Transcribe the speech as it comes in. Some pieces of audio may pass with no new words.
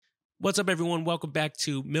What's up, everyone? Welcome back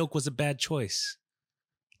to Milk Was a Bad Choice.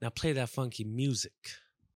 Now play that funky music.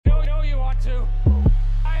 No, you want to.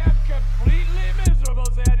 I am completely miserable,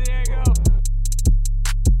 San Diego.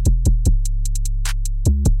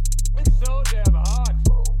 It's so damn hot.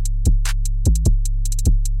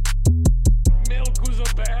 Milk was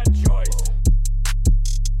a bad choice.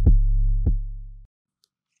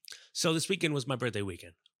 So this weekend was my birthday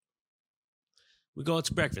weekend. We go out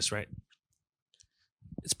to breakfast, right?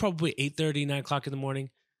 It's probably 8:30, 9 o'clock in the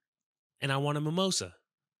morning, and I want a mimosa.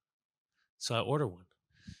 So I order one.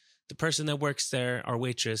 The person that works there, our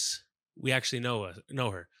waitress, we actually know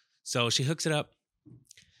her. So she hooks it up,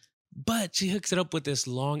 but she hooks it up with this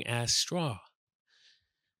long-ass straw.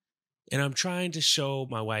 And I'm trying to show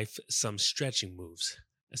my wife some stretching moves.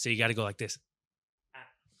 I say, you got to go like this.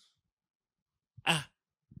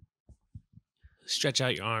 Stretch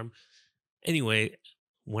out your arm. Anyway,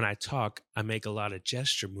 when I talk, I make a lot of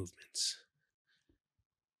gesture movements.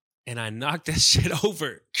 And I knock that shit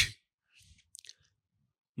over.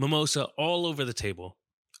 Mimosa all over the table,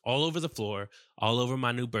 all over the floor, all over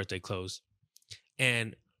my new birthday clothes.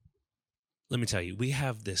 And let me tell you, we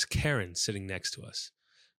have this Karen sitting next to us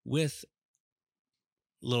with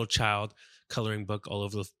little child coloring book all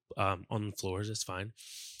over on the floors. It's fine.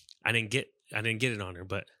 I didn't get it on her,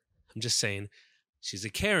 but I'm just saying she's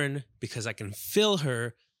a Karen because I can feel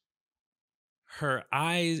her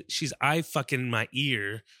eyes. She's eye fucking my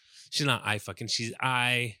ear. She's not eye fucking. She's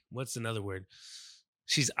eye. What's another word?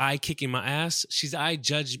 She's eye kicking my ass. She's eye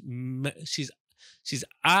being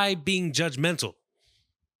judgmental.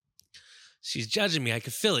 She's judging me. I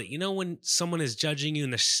can feel it. You know when someone is judging you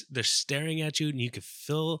and they're staring at you and you can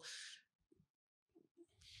feel.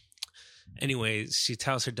 Anyway, she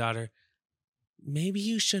tells her daughter, maybe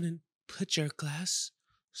you shouldn't put your glass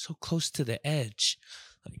so close to the edge.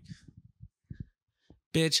 Like,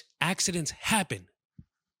 bitch, accidents happen.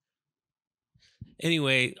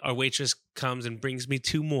 Anyway, our waitress comes and brings me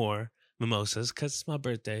 2 more mimosas because it's my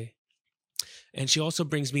birthday. And she also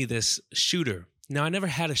brings me this shooter. Now, I never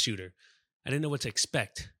had a shooter. I didn't know what to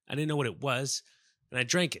expect. I didn't know what it was. And I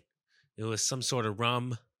drank it. It was some sort of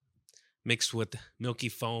rum mixed with milky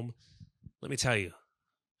foam. Let me tell you,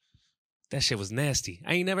 that shit was nasty.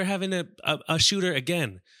 I ain't never having a shooter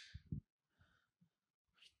again.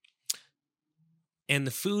 And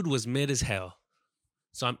the food was mid as hell.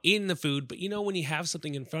 So I'm eating the food, but you know when you have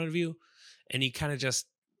something in front of you and you kind of just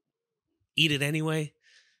eat it anyway?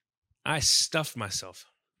 I stuffed myself.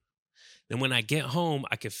 Then when I get home,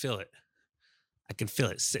 I can feel it. I can feel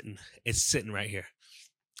it sitting. It's sitting right here.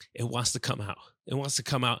 It wants to come out. It wants to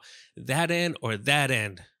come out that end or that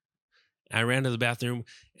end. I ran to the bathroom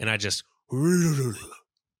and I just blue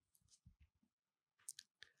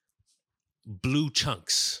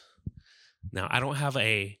chunks. Now, I don't have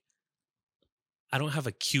a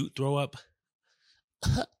cute throw up.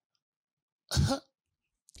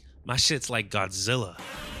 My shit's like Godzilla.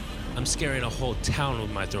 I'm scaring a whole town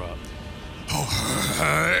with my throw up.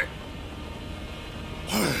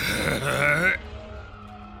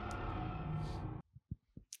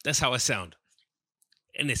 That's how I sound.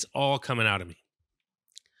 And it's all coming out of me.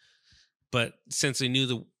 But since we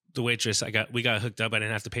knew the waitress, we got hooked up. I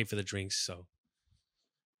didn't have to pay for the drinks, so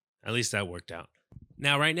at least that worked out.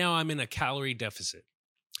 Now, right now, I'm in a calorie deficit.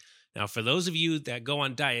 Now, for those of you that go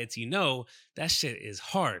on diets, you know that shit is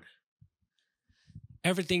hard.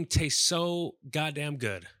 Everything tastes so goddamn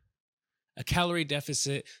good. A calorie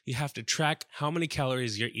deficit, you have to track how many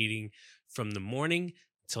calories you're eating from the morning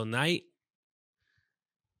till night.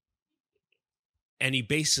 And you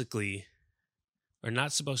basically are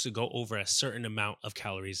not supposed to go over a certain amount of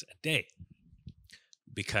calories a day.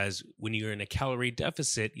 Because when you're in a calorie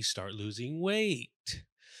deficit, you start losing weight.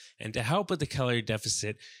 And to help with the calorie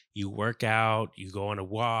deficit, you work out, you go on a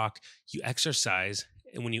walk, you exercise.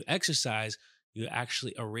 And when you exercise, you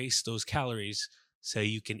actually erase those calories so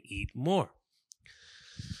you can eat more.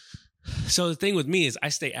 So the thing with me is I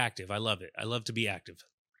stay active. I love it. I love to be active.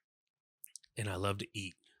 And I love to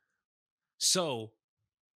eat. So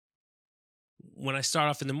when I start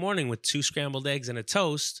off in the morning with 2 scrambled eggs and a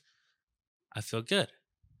toast, I feel good.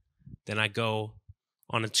 Then I go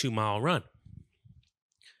on a 2-mile run.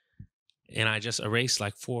 And I just erase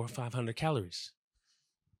like 400 or 500 calories.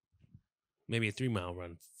 Maybe a 3-mile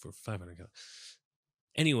run for 500 calories.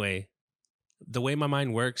 Anyway, the way my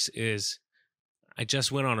mind works is I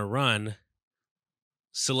just went on a run,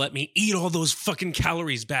 so let me eat all those fucking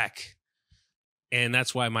calories back. And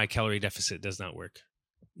that's why my calorie deficit does not work.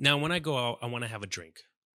 Now, when I go out, I want to have a drink.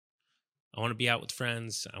 I want to be out with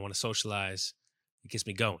friends. I want to socialize. It gets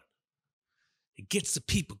me going. It gets the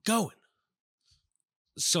people going.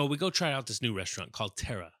 So we go try out this new restaurant called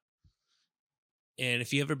Terra. And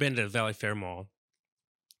if you ever been to the Valley Fair Mall,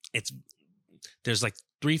 there's like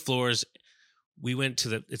 3 floors. We went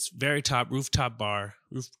to it's very top rooftop bar,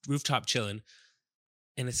 rooftop chilling,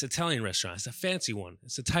 and it's an Italian restaurant. It's a fancy one.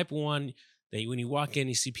 It's the type of one that when you walk in,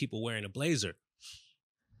 you see people wearing a blazer.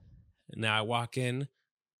 And now I walk in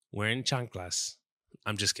wearing chanclas.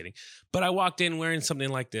 I'm just kidding. But I walked in wearing something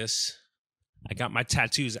like this. I got my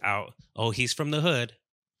tattoos out. Oh, he's from the hood.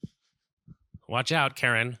 Watch out,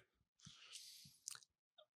 Karen.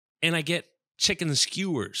 And I get chicken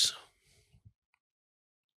skewers.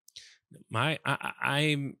 I'm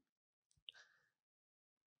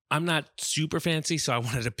not super fancy, so I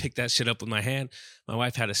wanted to pick that shit up with my hand. My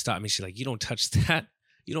wife had to stop me. She's like, "You don't touch that.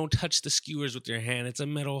 You don't touch the skewers with your hand. It's a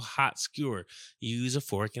metal hot skewer. You use a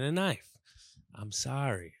fork and a knife." I'm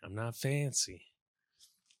sorry. I'm not fancy.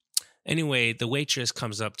 Anyway, the waitress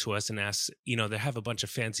comes up to us and asks, they have a bunch of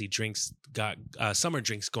fancy drinks, got summer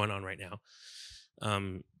drinks going on right now.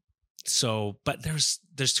 But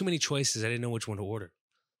there's too many choices. I didn't know which one to order.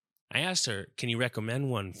 I asked her, "Can you recommend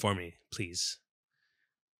one for me, please?"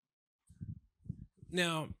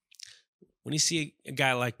 Now, when you see a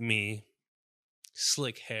guy like me,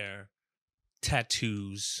 slick hair,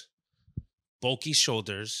 tattoos, bulky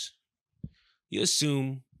shoulders, you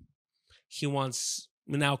assume he wants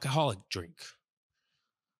an alcoholic drink.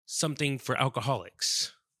 Something for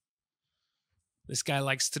alcoholics. This guy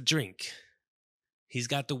likes to drink. He's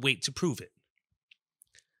got the weight to prove it.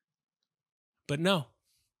 But no.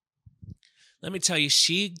 Let me tell you,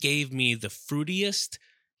 she gave me the fruitiest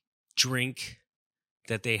drink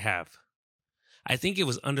that they have. I think it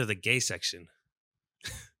was under the gay section.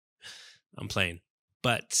 I'm playing.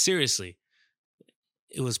 But seriously,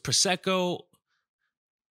 it was Prosecco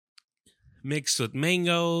mixed with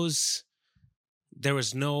mangoes. It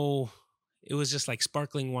was just like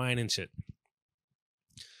sparkling wine and shit.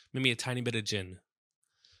 Maybe a tiny bit of gin.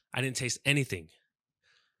 I didn't taste anything.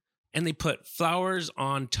 And they put flowers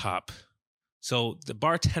on top. So the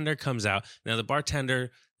bartender comes out. Now the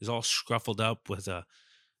bartender is all scruffled up with a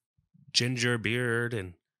ginger beard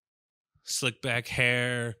and slick back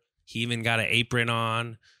hair. He even got an apron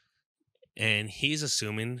on. And he's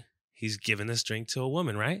assuming he's giving this drink to a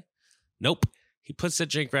woman, right? Nope. He puts the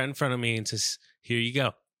drink right in front of me and says, "Here you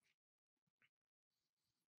go."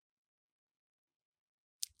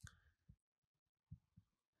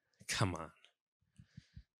 Come on.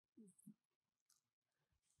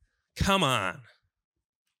 Come on.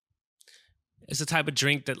 It's the type of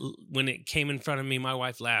drink that when it came in front of me, my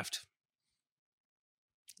wife laughed.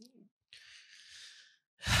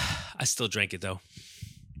 I still drank it though.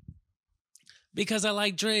 Because I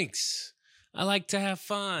like drinks. I like to have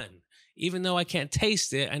fun. Even though I can't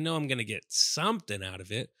taste it, I know I'm going to get something out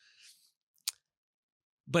of it.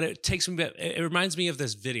 But it reminds me of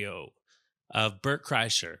this video of Bert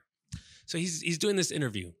Kreischer. So he's doing this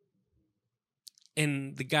interview.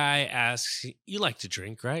 And the guy asks, "You like to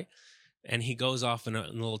drink, right?" And he goes off in a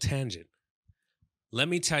little tangent. Let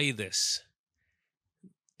me tell you this.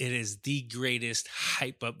 It is the greatest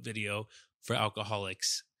hype up video for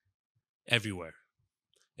alcoholics everywhere.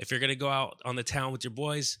 If you're going to go out on the town with your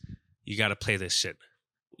boys, you got to play this shit.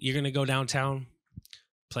 You're going to go downtown,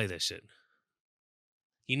 play this shit.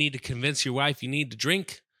 You need to convince your wife you need to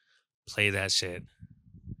drink, play that shit.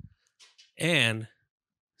 And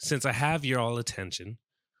since I have your all attention,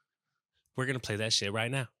 we're going to play that shit right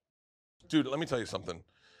now. Dude, let me tell you something.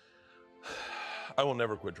 I will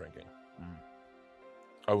never quit drinking.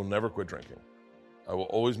 I will never quit drinking. I will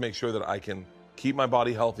always make sure that I can keep my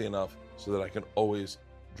body healthy enough so that I can always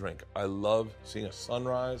drink. I love seeing a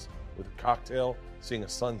sunrise with a cocktail, seeing a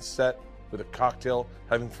sunset with a cocktail,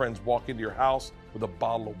 having friends walk into your house with a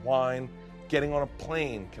bottle of wine, getting on a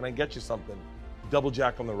plane. Can I get you something? Double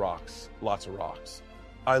Jack on the rocks, lots of rocks.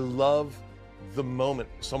 I love the moment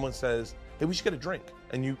someone says, "Hey, we should get a drink,"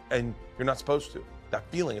 and you're not supposed to. That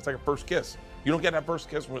feeling, it's like a first kiss. You don't get that first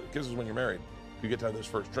kisses when you're married. You get to have those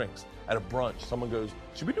first drinks. At a brunch, someone goes,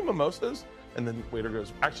 "Should we do mimosas?" And then the waiter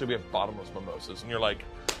goes, "Actually, we have bottomless mimosas." And you're like,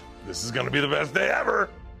 this is gonna be the best day ever.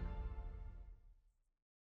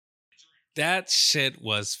 That shit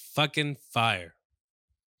was fucking fire.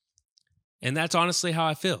 And that's honestly how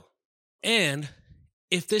I feel. And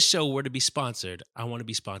if this show were to be sponsored, I want to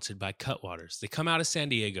be sponsored by Cutwaters. They come out of San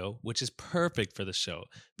Diego, which is perfect for the show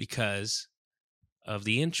because of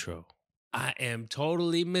the intro. I am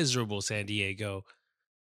totally miserable, San Diego.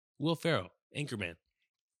 Will Ferrell, Anchorman.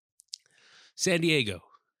 San Diego,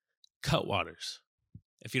 Cutwaters.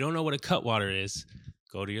 If you don't know what a Cutwater is,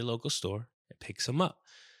 go to your local store and pick some up.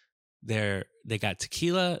 They got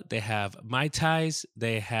tequila. They have Mai Tais.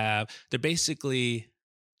 They're basically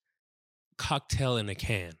cocktail in a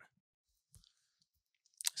can.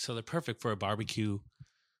 So they're perfect for a barbecue,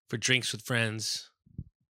 for drinks with friends,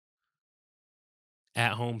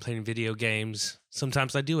 at home playing video games.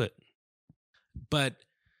 Sometimes I do it. But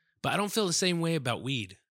I don't feel the same way about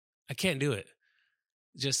weed. I can't do it.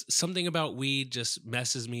 Just something about weed just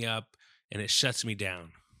messes me up and it shuts me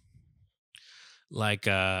down. Like,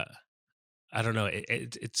 I don't know.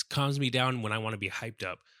 It calms me down when I want to be hyped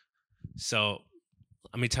up. So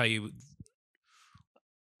let me tell you,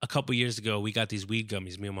 a couple years ago, we got these weed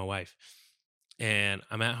gummies, me and my wife. And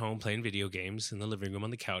I'm at home playing video games in the living room on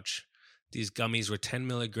the couch. These gummies were 10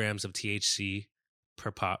 milligrams of THC per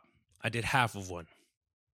pop. I did half of one.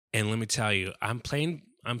 And let me tell you, I'm playing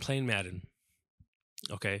Madden.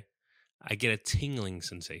 Okay. I get a tingling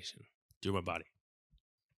sensation through my body.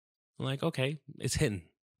 I'm like, okay, it's hitting.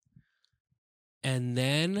 And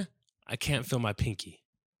then I can't feel my pinky.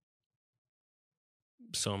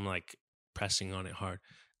 So I'm like pressing on it hard.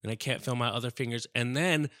 And I can't feel my other fingers. And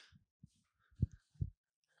then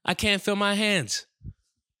I can't feel my hands.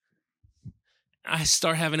 I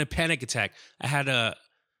start having a panic attack. I had to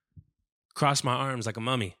cross my arms like a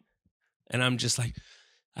mummy. And I'm just like,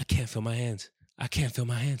 I can't feel my hands. I can't feel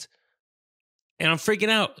my hands. And I'm freaking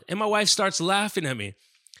out. And my wife starts laughing at me.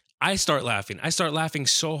 I start laughing. I start laughing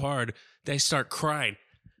so hard that I start crying.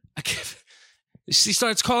 She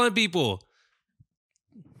starts calling people.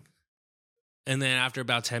 And then after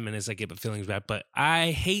about 10 minutes, I get my feelings back. But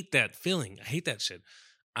I hate that feeling. I hate that shit.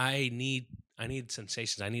 I need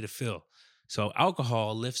sensations. I need a feel. So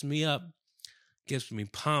alcohol lifts me up, gets me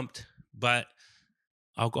pumped, but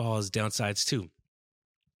alcohol has downsides too.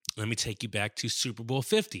 Let me take you back to Super Bowl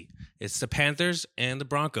 50. It's the Panthers and the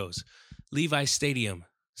Broncos. Levi Stadium,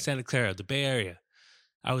 Santa Clara, the Bay Area.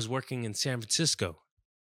 I was working in San Francisco,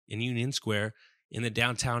 in Union Square, in the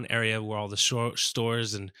downtown area where all the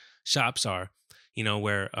stores and shops are,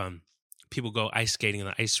 where people go ice skating in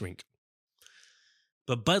the ice rink.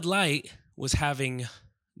 But Bud Light was having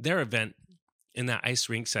their event in that ice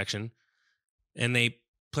rink section, and they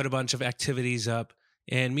put a bunch of activities up.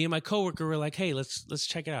 And me and my coworker were like, "Hey, let's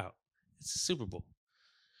check it out. It's the Super Bowl."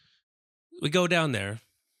 We go down there,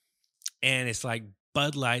 and it's like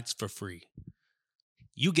Bud Lights for free.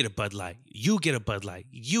 You get a Bud Light. You get a Bud Light.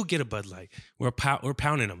 You get a Bud Light. We're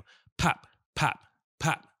pounding them. Pop, pop,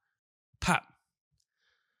 pop, pop.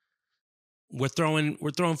 We're throwing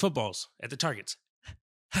footballs at the targets.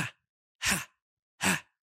 Ha, ha, ha.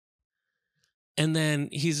 And then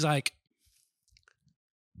he's like,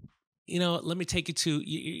 let me take you to,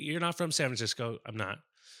 you're not from San Francisco. I'm not.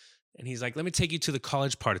 And he's like, let me take you to the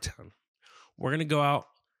college part of town. We're going to go out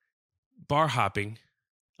bar hopping.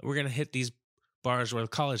 We're going to hit these bars where the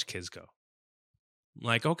college kids go. I'm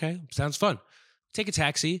like, okay, sounds fun. Take a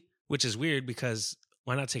taxi, which is weird because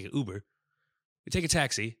why not take an Uber? We take a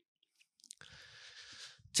taxi.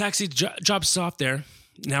 Taxi drops us off there.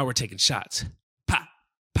 Now we're taking shots. Pop,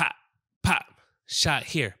 pop, pop. Shot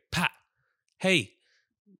here. Pop. Hey,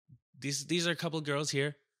 these are a couple of girls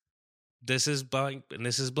here. This is blah, and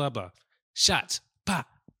this is blah, blah. Shots. Pop,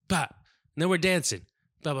 pop. And then we're dancing.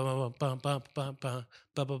 Ba, ba, ba, ba, ba, ba, ba,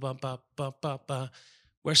 ba, ba, ba, ba, ba, ba, ba.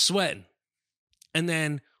 We're sweating. And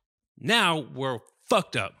then now we're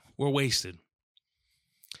fucked up. We're wasted.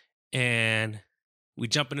 And we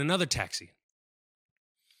jump in another taxi.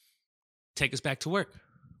 Take us back to work,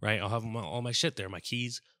 right? I'll have all my shit there, my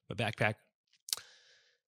keys, my backpack.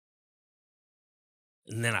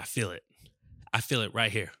 And then I feel it. I feel it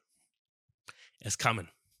right here. It's coming.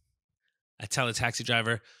 I tell the taxi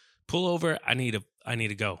driver, pull over. I need to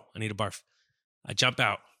go. I need to barf. I jump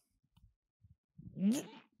out.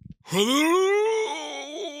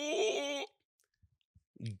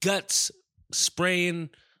 Guts spraying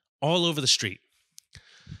all over the street.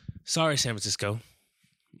 Sorry, San Francisco.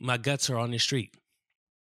 My guts are on your street.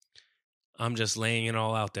 I'm just laying it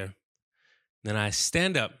all out there. Then I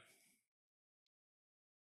stand up.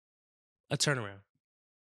 I turn around.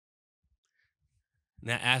 And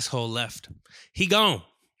that asshole left. He gone.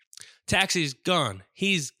 Taxi's gone.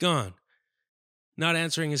 He's gone. Not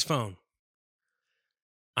answering his phone.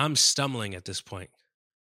 I'm stumbling at this point.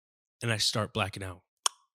 And I start blacking out.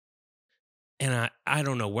 And I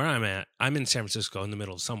don't know where I'm at. I'm in San Francisco in the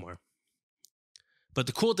middle of somewhere. But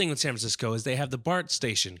the cool thing with San Francisco is they have the BART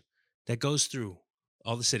station that goes through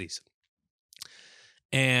all the cities.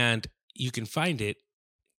 And you can find it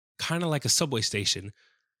kind of like a subway station.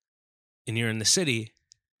 And you're in the city,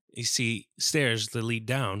 you see stairs that lead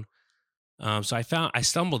down. So I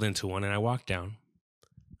stumbled into one and I walked down.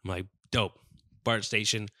 I'm like, dope, BART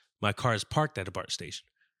station, My car is parked at a BART station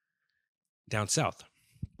down south.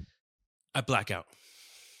 I black out.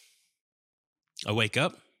 I wake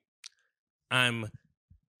up. I'm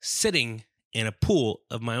sitting in a pool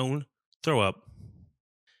of my own throw up.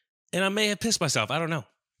 And I may have pissed myself. I don't know.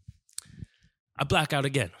 I black out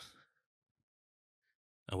again.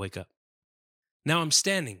 I wake up. Now I'm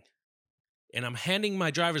standing and I'm handing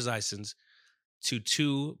my driver's license to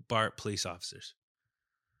 2 BART police officers.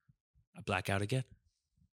 I black out again.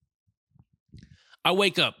 I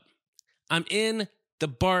wake up. I'm in the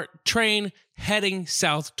BART train heading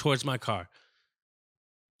south towards my car.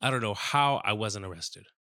 I don't know how I wasn't arrested.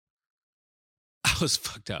 I was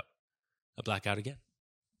fucked up. I black out again.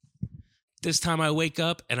 This time I wake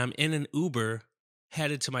up and I'm in an Uber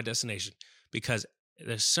headed to my destination because at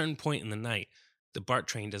a certain point in the night, the BART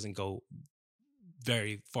train doesn't go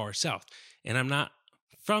very far south. And I'm not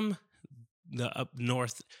from the up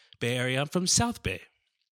North Bay area. I'm from South Bay.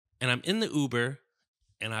 And I'm in the Uber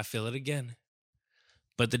and I feel it again.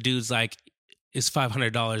 But the dude's like, it's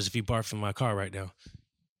 $500 if you barf from my car right now.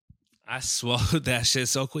 I swallowed that shit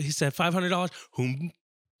so quick. He said, $500?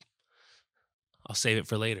 I'll save it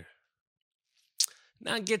for later.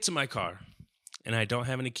 Now I get to my car and I don't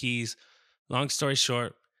have any keys. Long story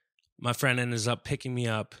short, my friend ends up picking me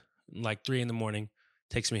up like 3 a.m,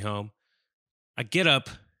 takes me home. I get up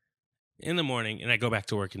in the morning and I go back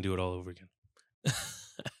to work and do it all over again.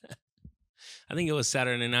 I think it was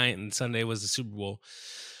Saturday night and Sunday was the Super Bowl.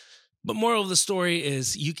 But moral of the story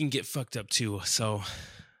is you can get fucked up too. So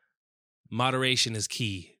moderation is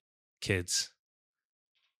key, kids,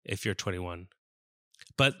 if you're 21.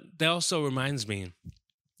 But that also reminds me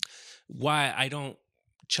why I don't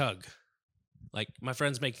chug. Like, my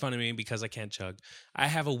friends make fun of me because I can't chug. I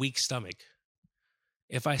have a weak stomach.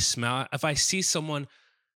 If I see someone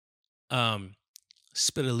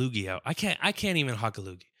spit a loogie out, I can't even hawk a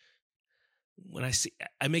loogie. When I see,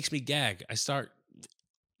 it makes me gag. I start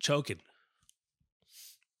choking.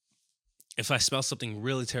 If I smell something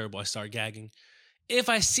really terrible, I start gagging. If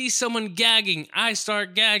I see someone gagging, I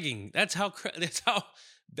start gagging. That's how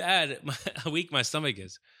bad how weak my stomach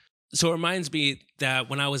is. So it reminds me that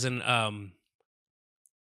when I was in a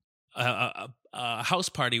house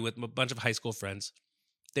party with a bunch of high school friends,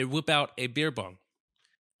 they whip out a beer bong.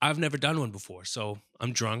 I've never done one before, so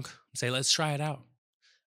I'm drunk. I say, let's try it out.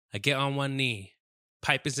 I get on one knee.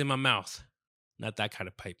 Pipe is in my mouth. Not that kind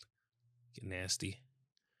of pipe. Get nasty.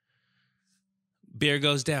 Beer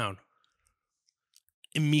goes down.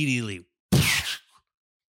 Immediately.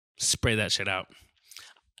 Spray that shit out.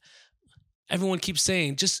 Everyone keeps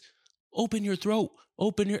saying, just open your throat.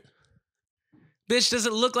 Open your... Bitch, does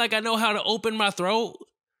it look like I know how to open my throat?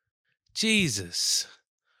 Jesus.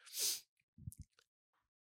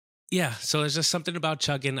 Yeah, so there's just something about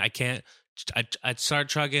chugging. I start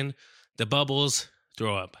chugging, the bubbles,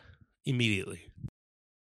 throw up immediately.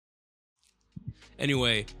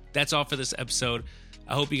 Anyway, that's all for this episode.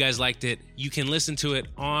 I hope you guys liked it. You can listen to it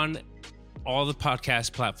on all the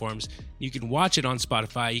podcast platforms. You can watch it on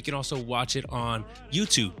Spotify. You can also watch it on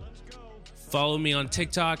YouTube. Follow me on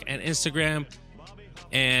TikTok and Instagram.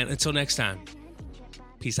 And until next time,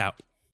 peace out.